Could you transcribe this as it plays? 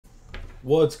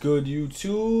What's good,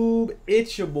 YouTube?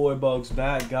 It's your boy Bugs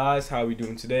back, guys. How we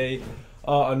doing today?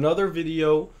 Another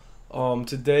video.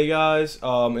 Today, guys,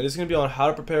 it is gonna be on how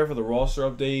to prepare for the roster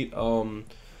update.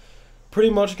 Pretty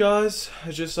much, guys,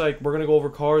 it's just like we're gonna go over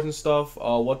cards and stuff,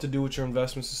 what to do with your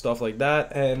investments and stuff like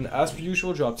that. And as per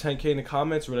usual, drop 10K in the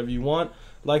comments, whatever you want.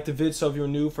 Like the vid, so if you're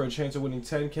new, for a chance of winning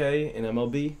 10K in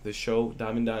MLB, the show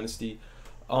Diamond Dynasty.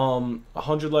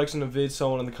 100 likes on the vid,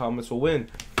 someone in the comments will win.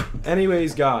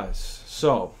 Anyways, guys,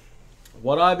 so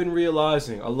what I've been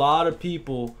realizing, a lot of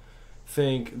people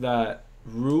think that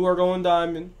Rue are going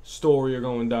diamond, Story are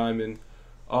going diamond,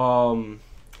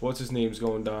 what's his name's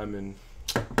going diamond,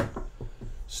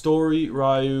 Story,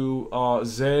 Ryu,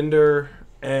 Xander,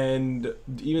 and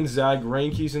even Zach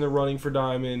Greinke's in the running for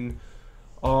diamond.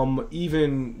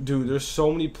 Even, dude, there's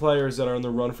so many players that are in the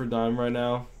run for diamond right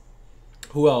now.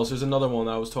 Who else? There's another one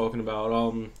that I was talking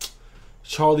about.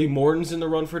 Charlie Morton's in the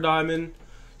run for diamond.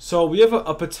 So we have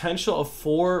a potential of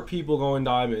 4 people going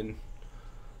diamond.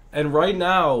 And right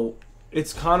now,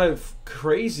 it's kind of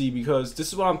crazy because this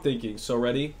is what I'm thinking. So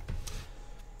ready?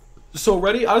 I just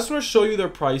want to show you their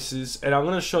prices, and I'm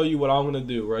going to show you what I'm going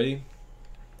to do. Ready?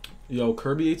 Yo,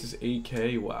 Kirby Yates is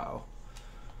 8K. Wow.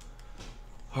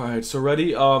 Alright, so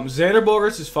ready? Xander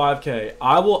Bogaerts is 5K.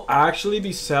 I will actually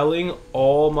be selling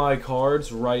all my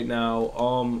cards right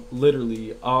now.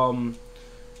 Literally.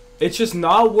 It's just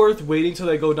not worth waiting till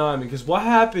they go diamond. Because what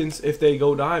happens if they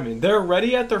go diamond? They're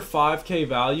already at their 5K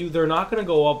value. They're not going to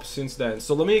go up since then.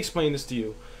 So let me explain this to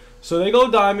you. So they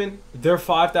go diamond. They're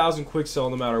 5,000 quick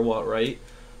sell no matter what, right?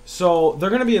 So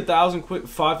they're going to be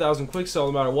 5,000 quick sell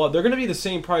no matter what. They're going to be the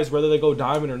same price whether they go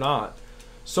diamond or not.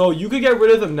 So you could get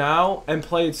rid of them now and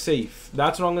play it safe.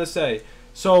 That's what I'm going to say.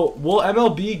 So will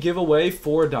MLB give away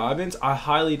 4 diamonds? I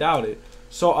highly doubt it.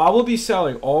 So I will be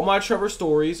selling all my Trevor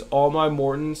Stories, all my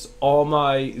Mortons, all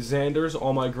my Xanders,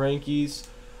 all my Greinke's.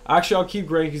 Actually, I'll keep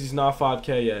Greinke's. He's not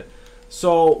 5K yet.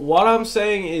 So what I'm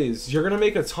saying is you're going to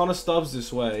make a ton of stubs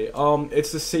this way.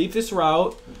 It's the safest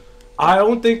route. I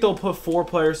don't think they'll put 4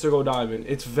 players to go diamond.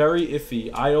 It's very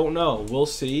iffy. I don't know. We'll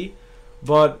see.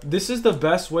 But this is the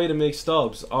best way to make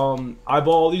stubs. I bought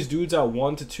all these dudes at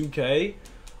 1 to 2K.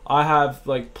 I have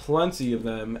like plenty of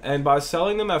them, and by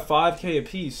selling them at 5K a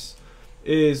piece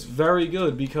is very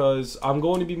good because I'm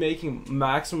going to be making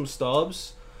maximum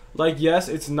stubs. Like, yes,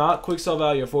 it's not quick sell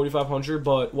value at 4,500,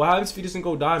 but what happens if he doesn't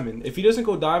go diamond? If he doesn't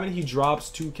go diamond, he drops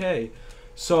 2K.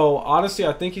 So honestly,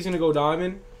 I think he's gonna go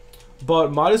diamond.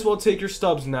 But might as well take your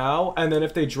stubs now, and then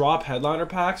if they drop headliner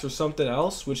packs or something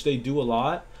else, which they do a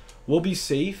lot, we'll be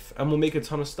safe and we'll make a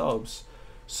ton of stubs.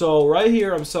 So right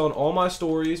here, I'm selling all my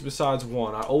stories besides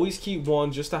 1. I always keep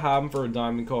 1 just to have them for a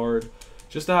diamond card,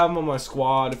 just to have them on my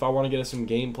squad if I want to get some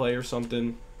gameplay or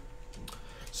something.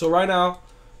 So right now,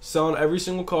 selling every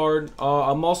single card.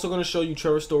 I'm also going to show you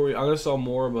Trevor Story. I'm going to sell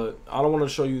more, but I don't want to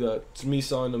show you that it's me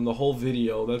selling them the whole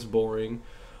video. That's boring.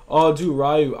 Dude,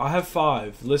 Ryu, I have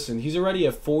 5. Listen, he's already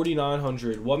at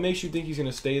 4,900. What makes you think he's going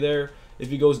to stay there? If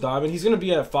he goes diamond, he's going to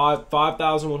be at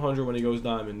 5,100 when he goes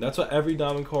diamond. That's what every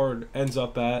diamond card ends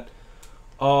up at.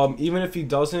 Even if he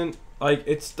doesn't, like,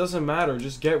 it doesn't matter.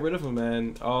 Just get rid of him,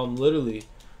 man. Literally,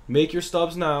 make your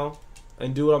stubs now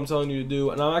and do what I'm telling you to do.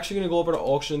 And I'm actually going to go over the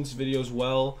auctions video as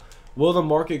well. Will the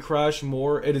market crash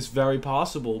more? It is very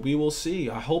possible. We will see.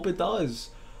 I hope it does.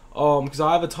 Because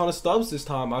I have a ton of stubs this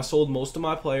time. I sold most of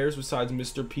my players besides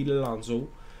Mr. Pete Alonso.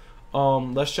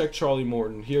 Let's check Charlie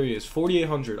Morton. Here he is,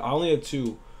 4,800. I only had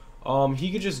 2.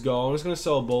 He could just go. I'm just gonna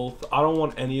sell both. I don't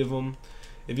want any of them.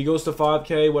 If he goes to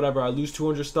 5K, whatever, I lose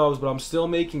 200 stubs, but I'm still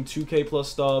making 2K plus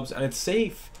stubs, and it's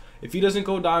safe. If he doesn't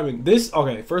go diamond,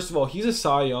 okay. First of all, he's a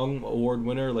Cy Young Award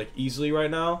winner, like, easily right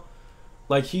now.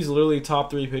 Like, he's literally top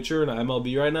 3 pitcher in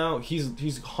MLB right now. He's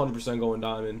 100% going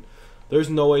diamond. There's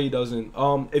no way he doesn't.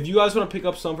 If you guys want to pick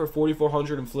up some for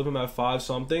 4,400 and flip him at 5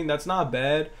 something, that's not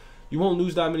bad. You won't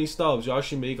lose that many stubs. You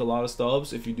actually make a lot of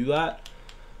stubs if you do that.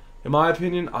 In my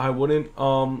opinion, I wouldn't.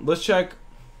 Let's check.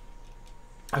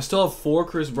 I still have 4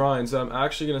 Chris Bryants that I'm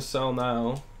actually going to sell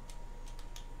now.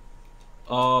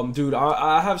 Dude,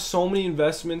 I have so many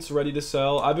investments ready to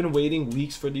sell. I've been waiting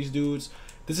weeks for these dudes.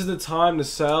 This is the time to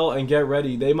sell and get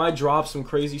ready. They might drop some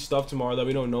crazy stuff tomorrow that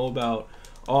we don't know about.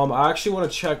 I actually want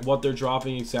to check what they're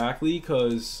dropping exactly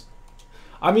because,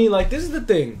 I mean, like, this is the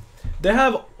thing. They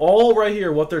have all right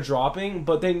here what they're dropping,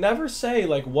 but they never say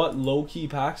like what low-key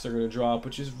packs they're gonna drop,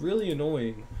 which is really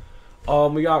annoying.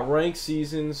 We got ranked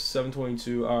seasons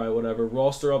 722. All right, whatever.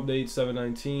 Roster update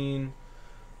 719.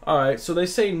 All right, so they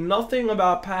say nothing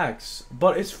about packs,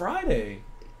 but it's Friday.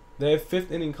 They have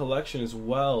 5th inning collection as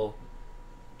well,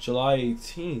 July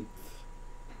 18th.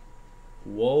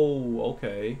 Whoa,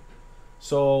 okay.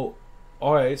 So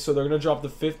Alright, so they're gonna drop the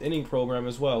 5th inning program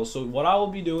as well. So what I will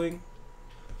be doing,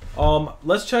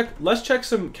 let's check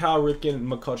some Cal Ripken and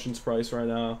McCutcheon's price right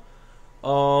now.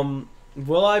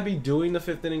 Will I be doing the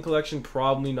 5th inning collection?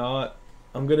 Probably not.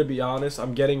 I'm gonna be honest.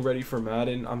 I'm getting ready for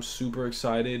Madden. I'm super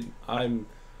excited. I'm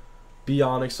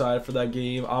beyond excited for that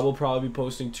game. I will probably be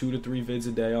posting 2 to 3 vids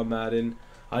a day on Madden.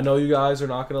 I know you guys are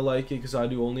not gonna like it because I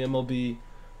do only MLB,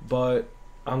 but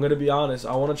I'm gonna be honest.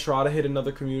 I want to try to hit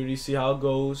another community, see how it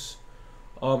goes.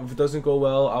 If it doesn't go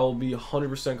well, I will be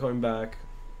 100% coming back.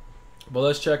 But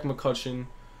let's check McCutcheon.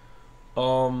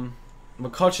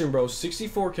 McCutcheon, bro,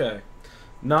 64K.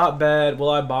 Not bad. Will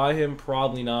I buy him?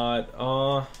 Probably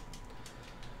not.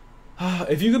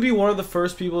 If you could be one of the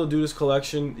first people to do this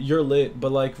collection, you're lit.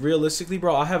 But, like, realistically,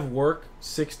 bro, I have work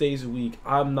 6 days a week.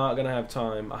 I'm not going to have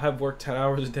time. I have work 10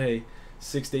 hours a day,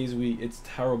 6 days a week. It's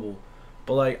terrible.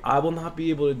 But, like, I will not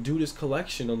be able to do this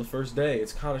collection on the first day.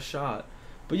 It's kind of shot.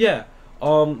 But, yeah,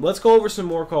 let's go over some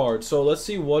more cards. So, let's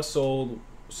see what sold.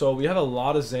 So, we have a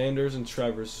lot of Xanders and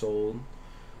Trevors sold.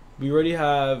 We already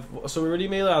have, so we already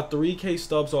made out 3K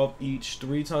stubs off each,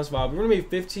 3 times 5. We're going to make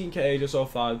 15K just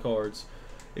off 5 cards.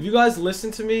 If you guys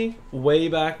listened to me way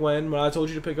back when I told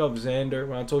you to pick up Xander,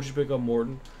 when I told you to pick up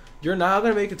Morton, you're now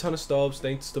going to make a ton of stubs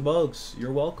thanks to Bugs.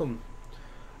 You're welcome.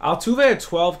 Altuve at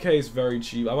 12K is very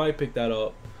cheap. I might pick that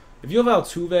up. If you have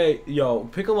Altuve, yo,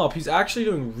 pick him up. He's actually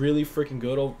doing really freaking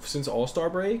good since All-Star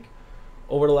break.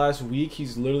 Over the last week,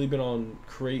 he's literally been on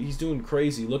he's doing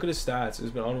crazy. Look at his stats. It's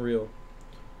been unreal.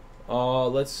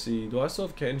 Let's see. Do I still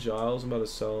have Ken Giles? I'm about to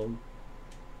sell him.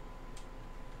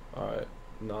 Alright.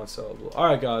 Not sellable.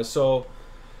 Alright, guys. So,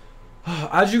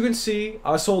 as you can see,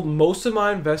 I sold most of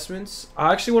my investments.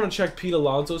 I actually want to check Pete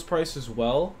Alonso's price as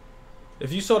well.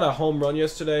 If you saw that home run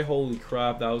yesterday, holy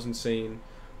crap, that was insane.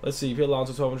 Let's see. Pete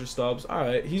Alonso, 1,200 stubs.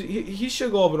 Alright. He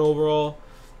should go up in overall.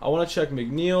 I want to check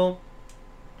McNeil.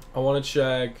 I want to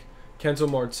check Kento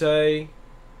Marte.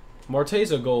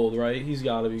 Marte's a gold, right? He's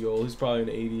got to be gold. He's probably an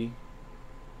 80.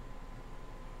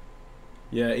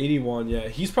 Yeah, 81. Yeah,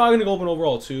 he's probably going to go up in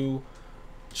overall, too.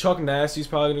 Chuck Nasty's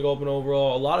probably going to go up in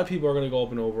overall. A lot of people are going to go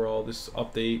up in overall this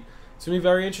update. It's going to be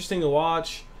very interesting to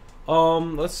watch.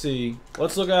 Let's see.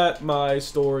 Let's look at my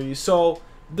stories. So,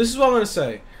 this is what I'm going to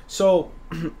say. So,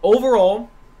 overall,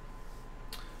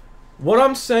 what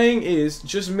I'm saying is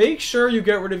just make sure you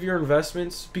get rid of your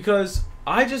investments because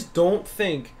I just don't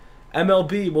think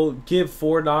MLB will give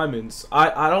 4 diamonds.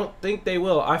 I don't think they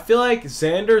will. I feel like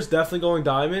Xander's definitely going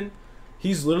diamond.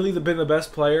 He's literally been the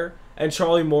best player. And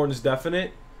Charlie Morton's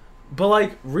definite. But,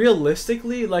 like,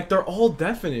 realistically, like, they're all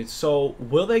definite. So,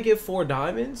 will they give 4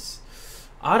 diamonds?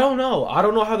 I don't know. I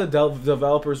don't know how the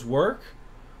developers work.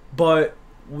 But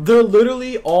they're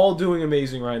literally all doing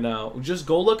amazing right now. Just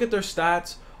go look at their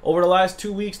stats. Over the last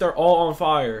 2 weeks, they're all on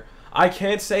fire. I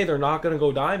can't say they're not going to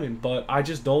go diamond, but I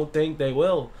just don't think they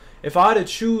will. If I had to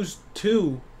choose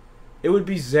 2, it would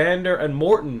be Xander and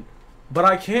Morton. But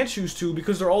I can't choose 2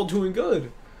 because they're all doing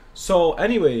good. So,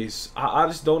 anyways, I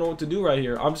just don't know what to do right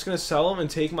here. I'm just going to sell them and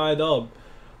take my dub.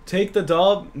 Take the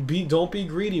dub. Don't be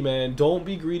greedy, man. Don't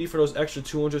be greedy for those extra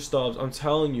 200 stubs. I'm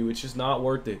telling you, it's just not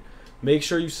worth it. Make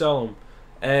sure you sell them.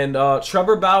 And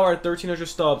Trevor Bauer at 1,300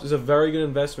 stubs is a very good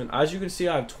investment. As you can see,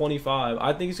 I have 25.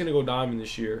 I think he's going to go diamond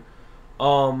this year.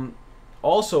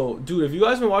 Also, dude, if you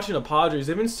guys have been watching the Padres,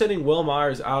 they've been sending Will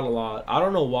Myers out a lot. I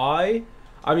don't know why.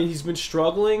 I mean, he's been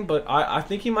struggling, but I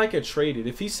think he might get traded.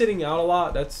 If he's sitting out a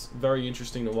lot, that's very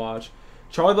interesting to watch.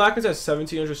 Charlie Blackmon's at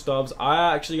 1,700 stubs.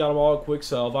 I actually got them all at quick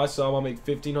sell. If I sell them, I'll make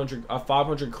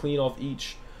 500 clean off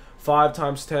each. 5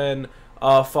 times 10,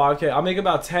 5K. I'll make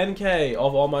about 10K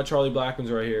off all my Charlie Blackmons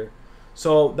right here.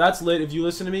 So that's lit. If you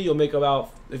listen to me, you'll make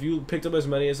about, if you picked up as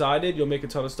many as I did, you'll make a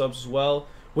ton of stubs as well.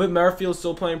 Whit Merrifield's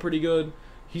still playing pretty good.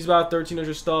 He's about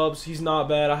 1,300 stubs. He's not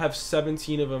bad. I have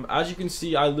 17 of them. As you can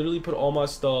see, I literally put all my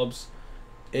stubs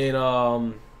in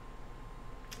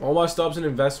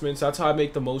investments. That's how I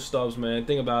make the most stubs, man.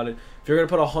 Think about it. If you're gonna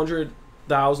put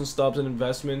 100,000 stubs in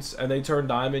investments and they turn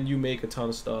diamond, you make a ton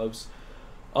of stubs.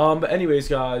 But anyways,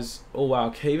 guys. Oh wow,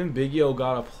 Caven Biggio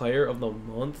got a Player of the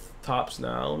Month tops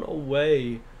now. No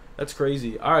way. That's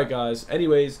crazy. All right, guys.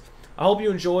 Anyways, I hope you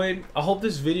enjoyed. I hope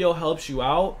this video helps you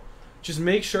out. Just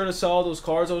make sure to sell all those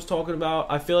cards I was talking about.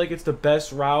 I feel like it's the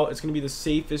best route. It's going to be the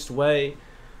safest way.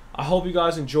 I hope you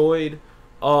guys enjoyed.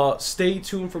 Stay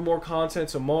tuned for more content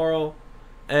tomorrow.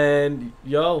 And,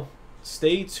 yo,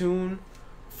 stay tuned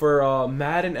for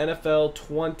Madden NFL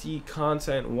 20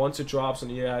 content once it drops on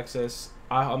EA Access.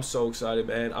 I'm so excited,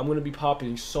 man. I'm going to be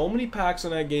popping so many packs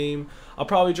on that game. I'll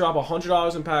probably drop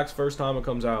 $100 in packs first time it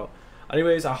comes out.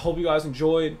 Anyways, I hope you guys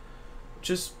enjoyed.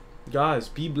 Just, guys,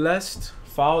 be blessed.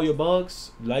 Follow your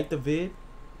bugs. Like the vid.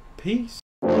 Peace.